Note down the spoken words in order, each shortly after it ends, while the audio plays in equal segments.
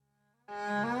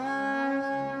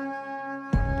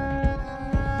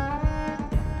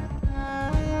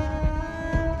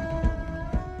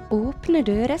Åpne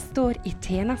dører står i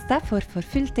tjeneste for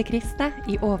forfulgte kristne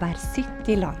i over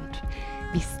 70 land.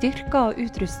 Vi styrker og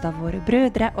utruster våre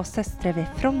brødre og søstre ved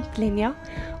frontlinja,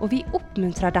 og vi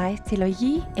oppmuntrer dem til å gi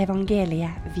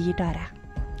evangeliet videre.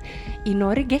 I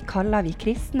Norge kaller vi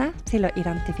kristne til å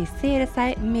identifisere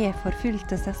seg med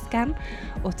forfulgte søsken,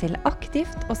 og til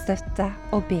aktivt å støtte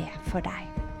og be for dem.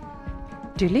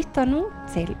 Du lytter nå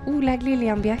til Oleg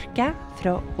Lillian Bjørke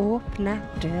fra Åpne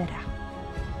dører.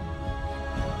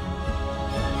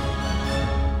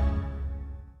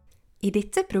 I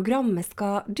dette programmet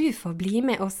skal du få bli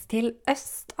med oss til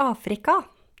Øst-Afrika.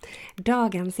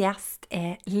 Dagens gjest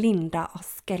er Linda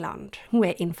Askeland. Hun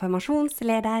er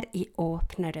informasjonsleder i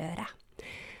Åpne dører.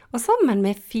 Og sammen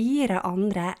med 4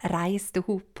 andre reiste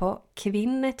hun på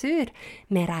kvinnetur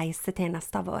med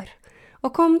reisetjenesten vår,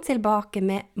 og kom tilbake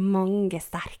med mange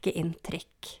sterke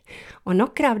inntrykk. Og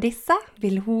noen av disse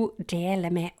vil hun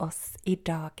dele med oss i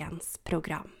dagens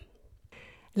program.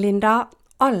 Linda,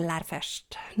 aller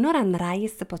først, når en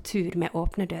reiser på tur med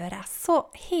Åpne dører, så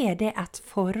har det et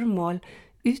formål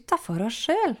utenfor oss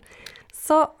selv.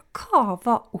 Så hva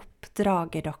var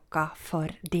oppdraget dere for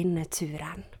denne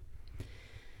turen?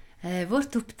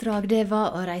 Vårt oppdrag det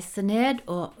var å reise ned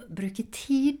og bruke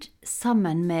tid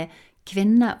sammen med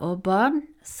kvinner og barn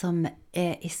som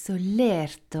er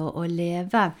isolerte og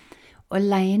lever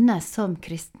alene som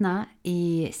kristne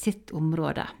i sitt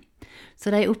område.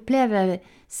 Så de opplever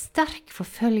sterk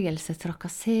forfølgelse,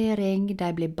 trakassering, de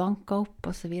blir banket opp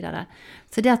og så videre.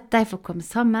 Så det at de får komme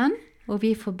sammen, og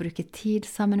vi får bruke tid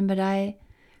sammen med dem,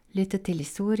 lytte til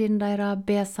historien deres,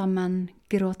 be sammen,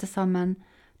 gråte sammen,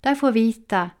 de får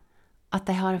vite at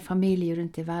de har en familie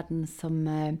rundt i verden som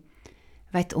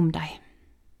vet om dem.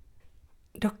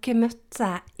 Dere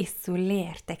møtte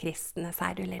isolerte kristne,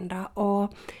 sier du, Linda,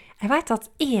 og jeg vet at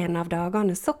en av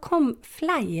dagene så kom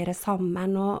flere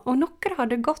sammen, og noen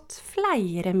hadde gått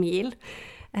flere mil.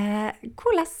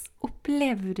 Hvordan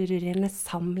opplevde du denne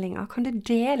samlingen? Kan du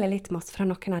dele litt med oss fra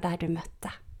noen av de du møtte?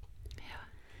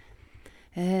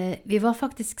 Vi var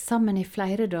faktisk sammen i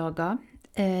flere dager.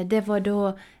 Det var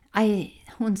da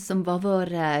hun som var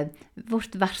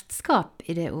vårt vertskap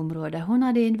i det området. Hun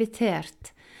hadde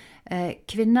invitert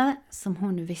kvinner som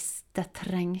hun visste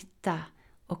trengte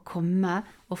å komme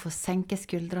og få senke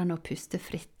skuldrene og puste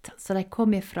fritt. Så de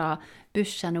kom fra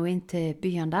bushen og inn til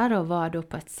byen der og var da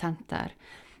på et senter.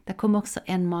 Det kom også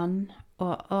en mann,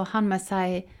 og han må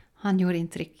si, han gjorde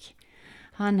inntrykk.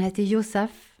 Han heter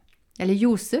Josef.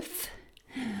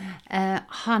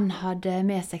 Han hadde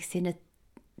med seg sine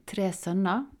 3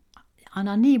 sønner.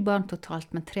 Han har 9 barn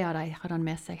totalt, men 3 av dem hadde han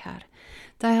med seg her.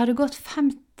 De hadde gått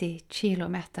 50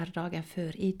 kilometer dagen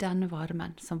før i denne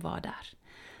varmen som var der.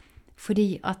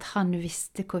 Fordi at han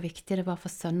visste hvor viktig det var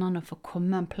for sønnene å få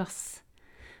komme en plass,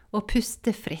 og puste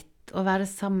fritt, og være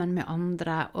sammen med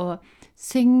andre, og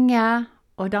synge,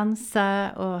 og danse,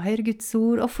 og høre Guds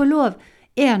ord, og få lov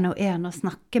en og en å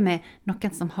snakke med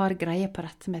noen som har greie på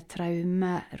dette med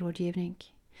traumerådgivning.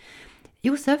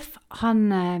 Josef,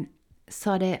 han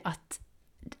sa det at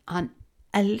han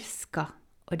elsker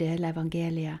å dele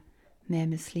evangeliet med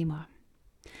muslimer.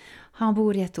 Han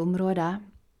bor i et område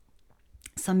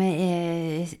som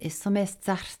er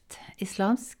sterkt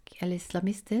islamsk eller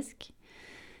islamistisk.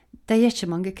 Det er ikke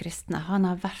mange kristne. Han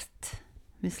har vært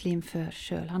muslim før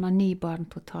selv. Han har 9 barn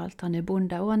totalt. Han er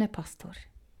bonde og han er pastor.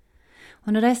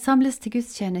 Og når de samles til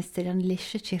gudstjeneste i den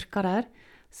lille kirka der,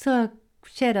 så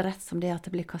skjer det rett som det at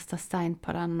det blir kastet stein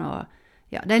på den. Og,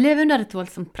 ja, de lever under et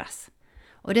voldsomt press.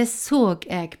 Og det så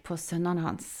jeg på sønnene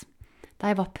hans.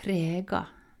 De var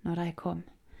preget når de kom.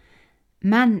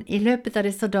 Men i løpet av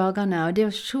disse dagene, og det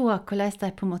å se hvordan de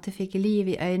på en måte fikk liv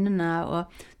i øynene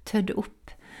og tødde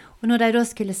opp, og når de da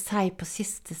skulle si på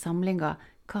siste samlinga,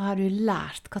 hva har du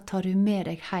lært, hva tar du med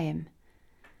deg hjem?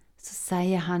 Så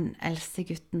sier han eldste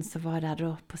gutten som var der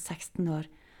da på 16 år,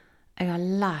 jeg har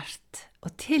lært å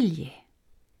tilgi.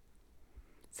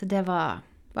 Så det var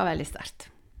veldig sterkt.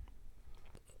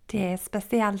 Det er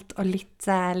spesielt å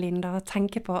lytte, Linda, og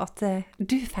tenke på at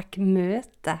du fikk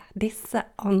møte disse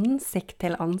ansikt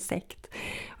til ansikt.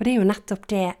 Og det er jo nettopp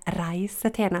det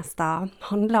reisetjenester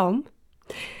handler om.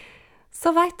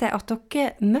 Så vet jeg at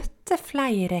dere møtte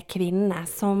flere kvinner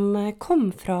som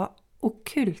kom fra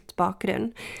okkult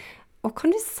bakgrunn. Og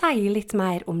kan du si litt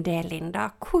mer om det,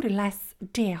 Linda? Hvordan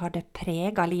det hadde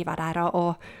preget livet deres,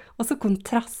 og også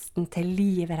kontrasten til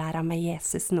livet deres med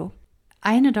Jesus nå?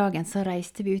 Ene dagen så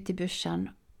reiste vi ut i bushen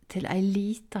til ei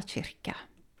lita kirke.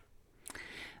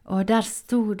 Og der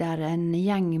sto der en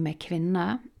gjeng med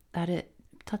kvinner. De hadde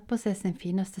tatt på seg sin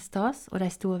fineste stas, og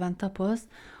de sto og ventet på oss,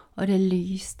 og det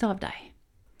lyste av dem.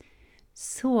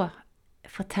 Så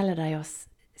forteller de oss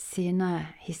sine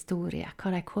historier,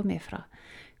 hva de kom ifra.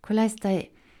 Hvordan de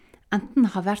enten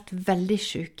har vært veldig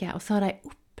syke, og så har de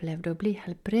opplevd å bli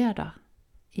helbredet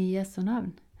i Jesu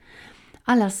navn.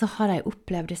 Eller så har de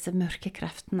opplevd disse mørke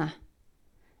kreftene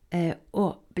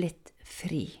og blitt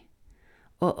fri.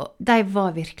 Og de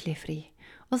var virkelig fri.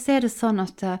 Og så er det sånn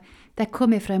at de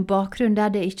kommer fra en bakgrunn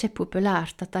der det ikke er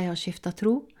populært at de har skiftet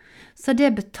tro. Så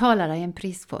det betaler de en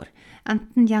pris for.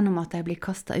 Enten gjennom at de blir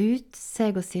kastet ut,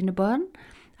 seg og sine barn,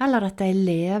 eller at de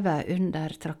lever under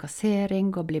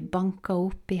trakassering og blir banket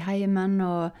opp i heimen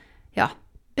og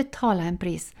betaler en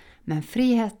pris. Men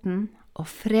friheten og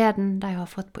freden de har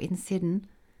fått på innsiden,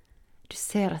 du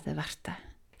ser at det er verdt det.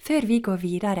 Før vi går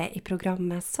videre i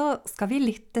programmet, så skal vi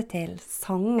lytte til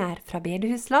sanger fra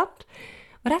Bedehusland,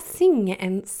 og de synger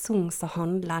en sang som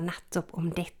handler nettopp om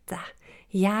dette.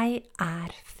 Jeg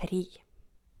er fri.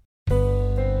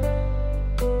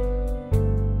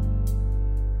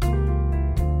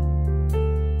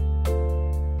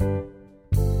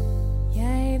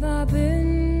 Jeg var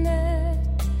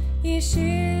bundet i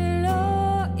skyld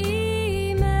og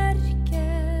i mørke,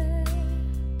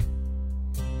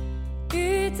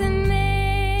 uten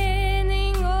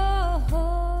mening og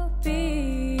håp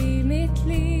i mitt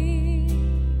liv.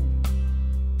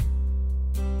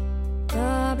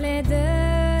 Da ble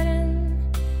døren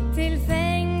til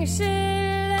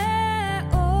fengselet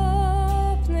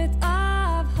åpnet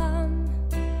av ham.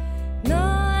 Nå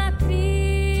er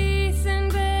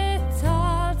prisen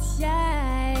betalt,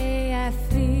 jeg er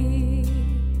fri.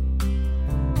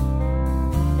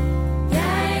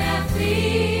 Jeg er fri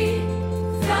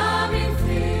fra min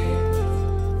frykt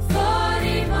for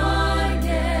i morgen.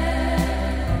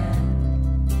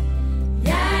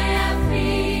 Jeg er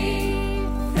fri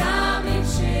fra min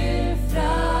skyld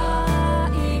fra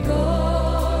i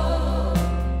går.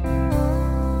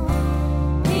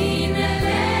 Mine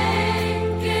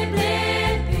lenker ble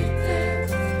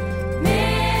byttet med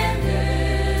en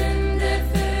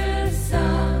underfull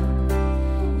sang.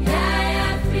 Jeg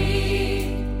er fri,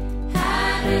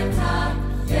 Herre takk,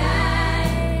 jeg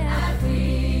er fri.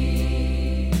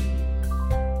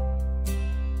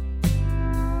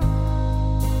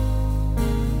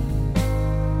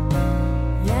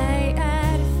 Jeg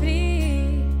er fri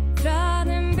fra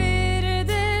den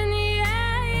byrden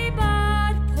jeg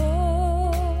bar på,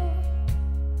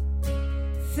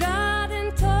 fra den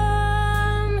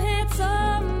tomhet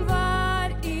som var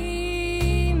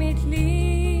i mitt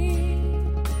liv.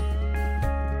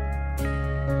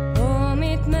 Og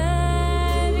mitt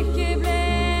mørke ble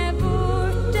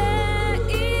borte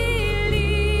i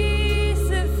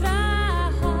lyset fra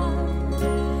ham.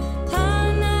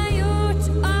 Han har gjort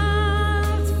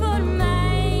alt for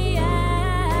meg,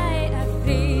 jeg er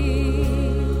fri.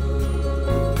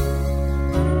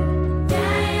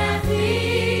 Jeg er fri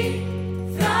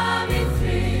fra min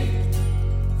frykt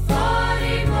for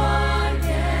i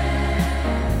morgen.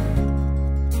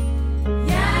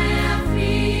 Jeg er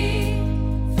fri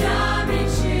fra min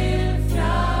skyld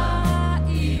fra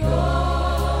i går.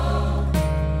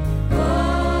 Og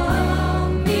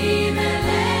mine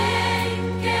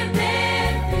lenker ble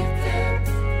byttet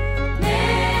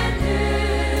med en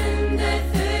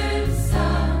underfull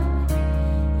sang.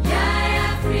 Jeg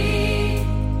er fri,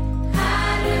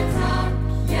 Herre takk,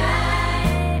 jeg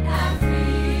er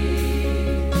fri. Jeg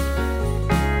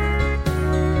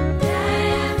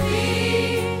er fri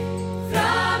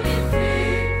fra min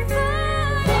frykt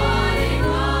for i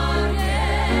morgen.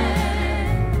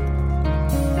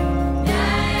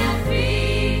 Jeg er fri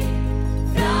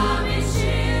fra min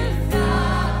skyld fra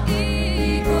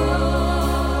i går.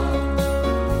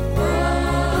 Og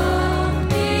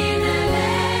mine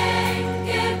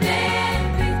lenker ble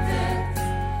byttet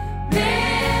med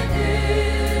en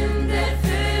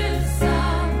underfull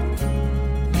sang.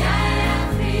 Jeg er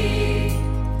fri,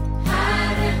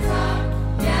 Herre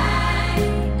takk, jeg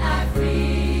er fri.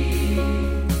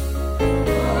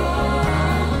 Og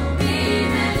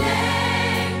mine lenker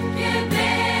ble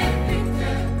byttet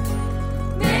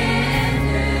med en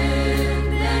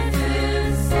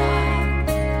underfull sang.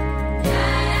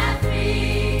 Jeg er fri,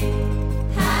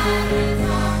 Herre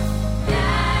takk,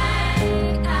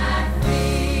 jeg er fri.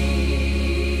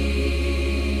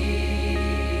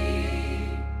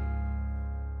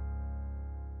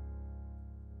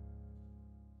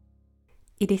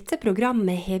 I dette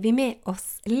programmet har vi med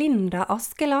oss Linda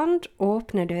Askeland,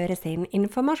 Åpne Dører sin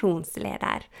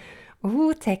informasjonsleder. Og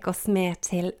hun tar oss med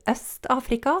til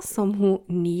Øst-Afrika, som hun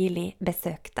nylig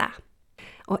besøkte.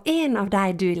 Og en av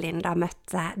de du, Linda,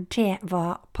 møtte, det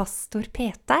var pastor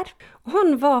Peter. Og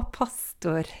han var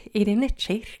pastor i denne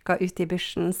kirka ute i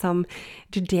bushen som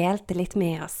du delte litt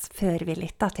med oss før vi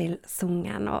lyttet til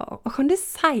sungen. Og kan du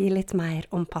si litt mer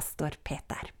om pastor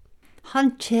Peter?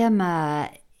 Han kommer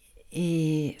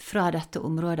fra dette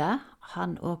området,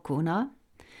 han og kona.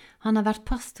 Han har vært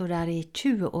pastor der i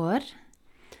 20 år,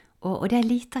 og det er en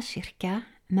liten kirke,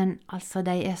 men altså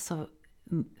de er så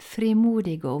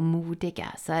frimodige og modige,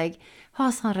 så jeg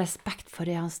har sånn respekt for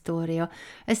det han står i. Og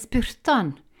jeg spurte han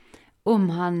om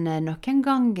han noen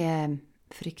gang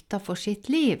frykter for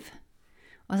sitt liv.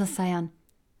 Og så sier han,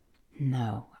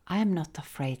 «No, I am not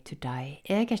afraid to die.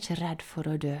 Jeg er ikke redd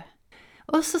for å dø.»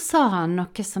 Og så sa han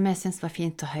noe som jeg synes var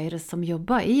fint å høre, som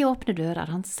jobber i Åpne dører.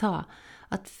 Han sa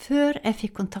at før jeg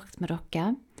fikk kontakt med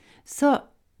dere, så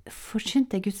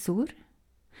forkynte jeg Guds ord.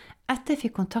 Etter jeg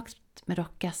fikk kontakt med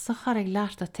dere, så har jeg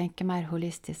lært å tenke mer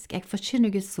holistisk. Jeg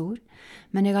forkynner Guds ord,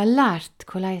 men jeg har lært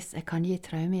hvordan jeg kan gi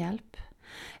traumehjelp.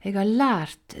 Jeg har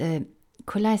lært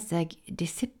hvordan jeg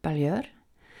disippelgjør,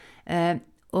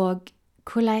 og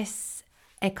hvordan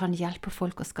jeg kan hjelpe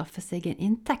folk å skaffe seg en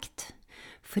inntekt.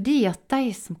 Fordi at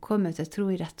de som kommer til tro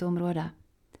i dette området,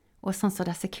 og sånn som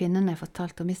disse kvinnene jeg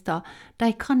fortalte om i sted, de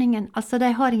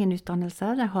har ingen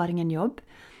utdannelse, de har ingen jobb,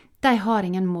 de har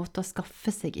ingen måte å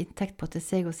skaffe seg inntekt på til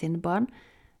seg og sine barn.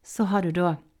 Så har du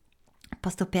da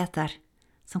pastor Peter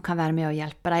som kan være med og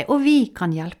hjelpe deg, og vi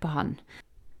kan hjelpe han.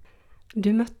 Du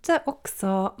møtte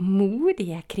også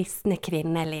modige kristne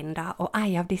kvinner, Linda, og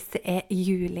en av disse er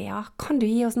Julia. Kan du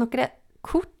gi oss noen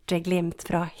korte glimt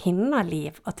fra hennes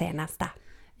liv og tjeneste?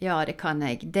 Ja, det kan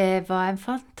jeg. Det var en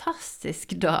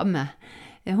fantastisk dame.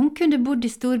 Hun kunne bodd i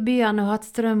storbyene og hatt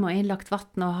strøm og innlagt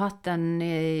vatten og hatt en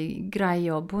grei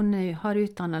jobb. Hun har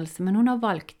utdannelse, men hun har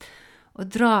valgt å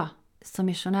dra som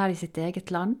misjonær i sitt eget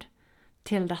land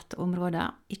til dette området.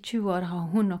 I 20 år har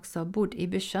hun også bodd i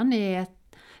bushen,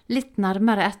 litt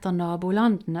nærmere et av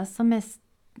nabolandene, som er,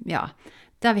 ja,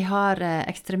 der vi har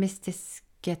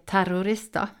ekstremistiske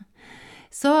terrorister.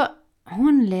 Så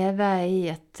hun lever i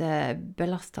et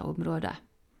belastet område.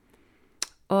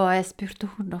 Og jeg spurte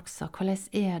hun også, hvordan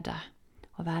er det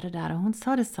å være der? Og hun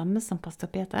sa det samme som pastor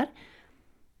Peter.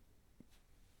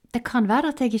 Det kan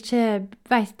være at jeg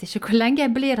vet ikke hvor lenge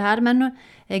jeg blir her, men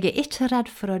jeg er ikke redd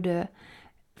for å dø,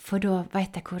 for da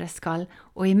vet jeg hvor jeg skal.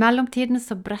 Og i mellomtiden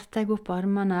så bretter jeg opp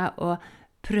armene og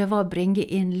prøver å bringe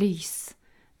inn lys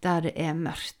der det er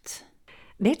mørkt.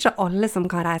 Det er ikke alle som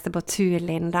kan reise på tur,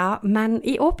 Linda, men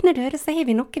i Åpne dører så har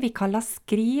vi noe vi kaller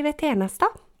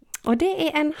skrivetjenester. Og det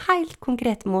er en helt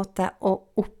konkret måte å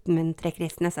oppmuntre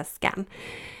kristne søsken.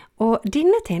 Og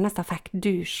denne tjenesten fikk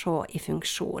du se i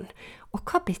funksjon. Og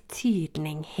hva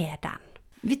betydning har den?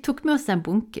 Vi tok med oss en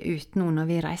bunke ut nå når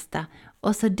vi reiste,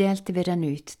 og så delte vi den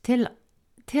ut til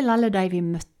alle de vi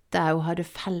møtte og hadde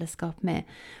fellesskap med.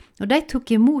 Og de tok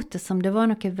imot det som det var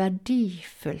noe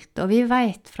verdifullt, og vi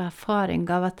vet fra erfaring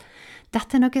av at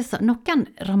dette er noe som noen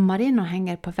rammer inn og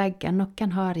henger på veggen,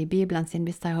 noen har i Bibelen sin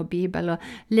hvis de har Bibel,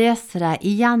 og leser det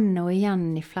igjen og igjen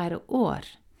i flere år.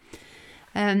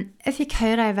 Jeg fikk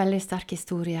høre en veldig sterk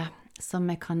historie som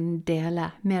jeg kan dele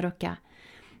med dere.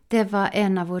 Det var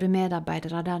en av våre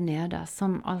medarbeidere der nede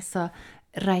som altså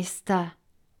reiste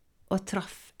og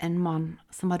traff en mann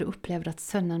som hadde opplevd at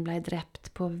sønnen ble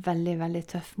drept på veldig, veldig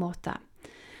tøff måte.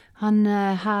 Han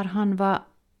var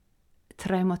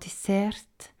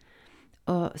traumatisert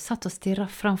og satt og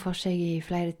stirret framfor seg i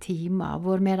flere timer.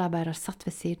 Vår medarbeider satt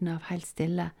ved siden av helt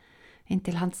stille,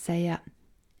 inntil han sier,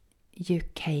 «You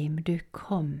came, du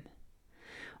kom».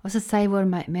 Og så sier vår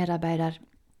medarbeider,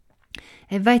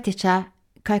 «Jeg vet ikke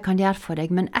hva jeg kan gjøre for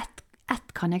deg, men ett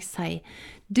kan jeg si.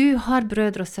 Du har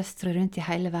brødre og søstre rundt i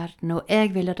hele verden, og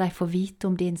jeg vil at de får vite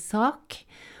om din sak,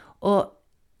 og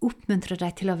oppmuntre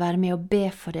deg til å være med og be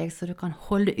for deg, så du kan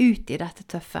holde ut i dette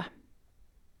tøffe».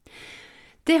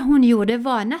 Det hun gjorde, det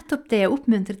var nettopp det å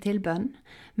oppmuntre til bønn,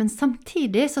 men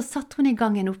samtidig så satte hun i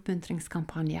gang en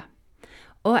oppmuntringskampanje.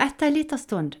 Og etter en liten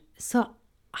stund så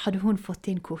hadde hun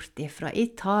fått inn kort fra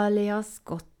Italia,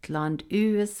 Skottland,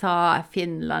 USA,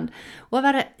 Finland,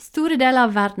 over store deler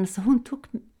av verden, så hun tok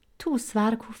 2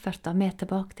 svære kofferter med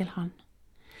tilbake til han.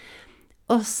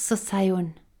 Og så sier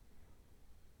hun,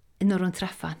 når hun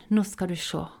treffer han, «Nå skal du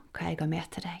se hva jeg har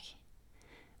med til deg».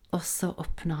 Og så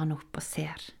åpner han opp og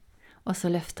ser. Og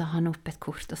så løfter han opp et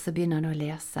kort, og så begynner han å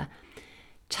lese.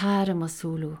 «Kjære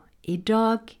Masolo, i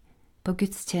dag på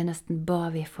gudstjenesten ba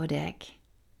vi for deg».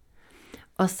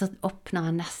 Og så åpner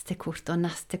han neste kort, og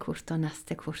neste kort, og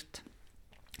neste kort.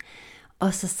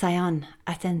 Og så sier han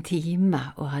etter en time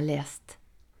å ha lest,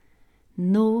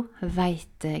 «Nå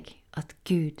vet jeg at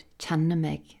Gud kjenner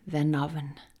meg ved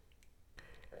navn.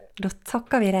 Da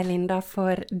takker vi deg, Linda,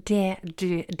 for det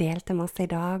du delte med oss i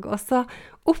dag, og så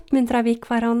oppmuntrer vi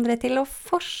hverandre til å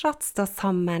fortsatt stå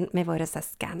sammen med våre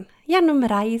søsken, gjennom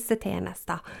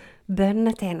reisetjenester,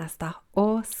 bønnetjenester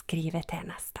og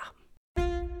skrivetjenester.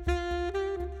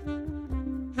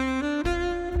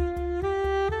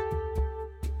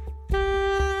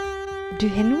 Du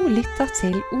har nå lyttet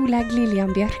til Oleg Lillian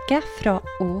Bjørke fra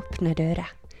Åpne dører.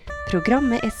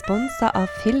 Programmet er sponset av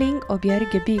Fylling og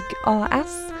Bjørge Bygg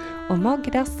AS og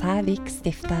Magda Sævik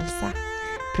Stiftelse.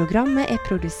 Programmet er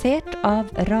produsert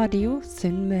av Radio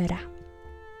Sunnmøre.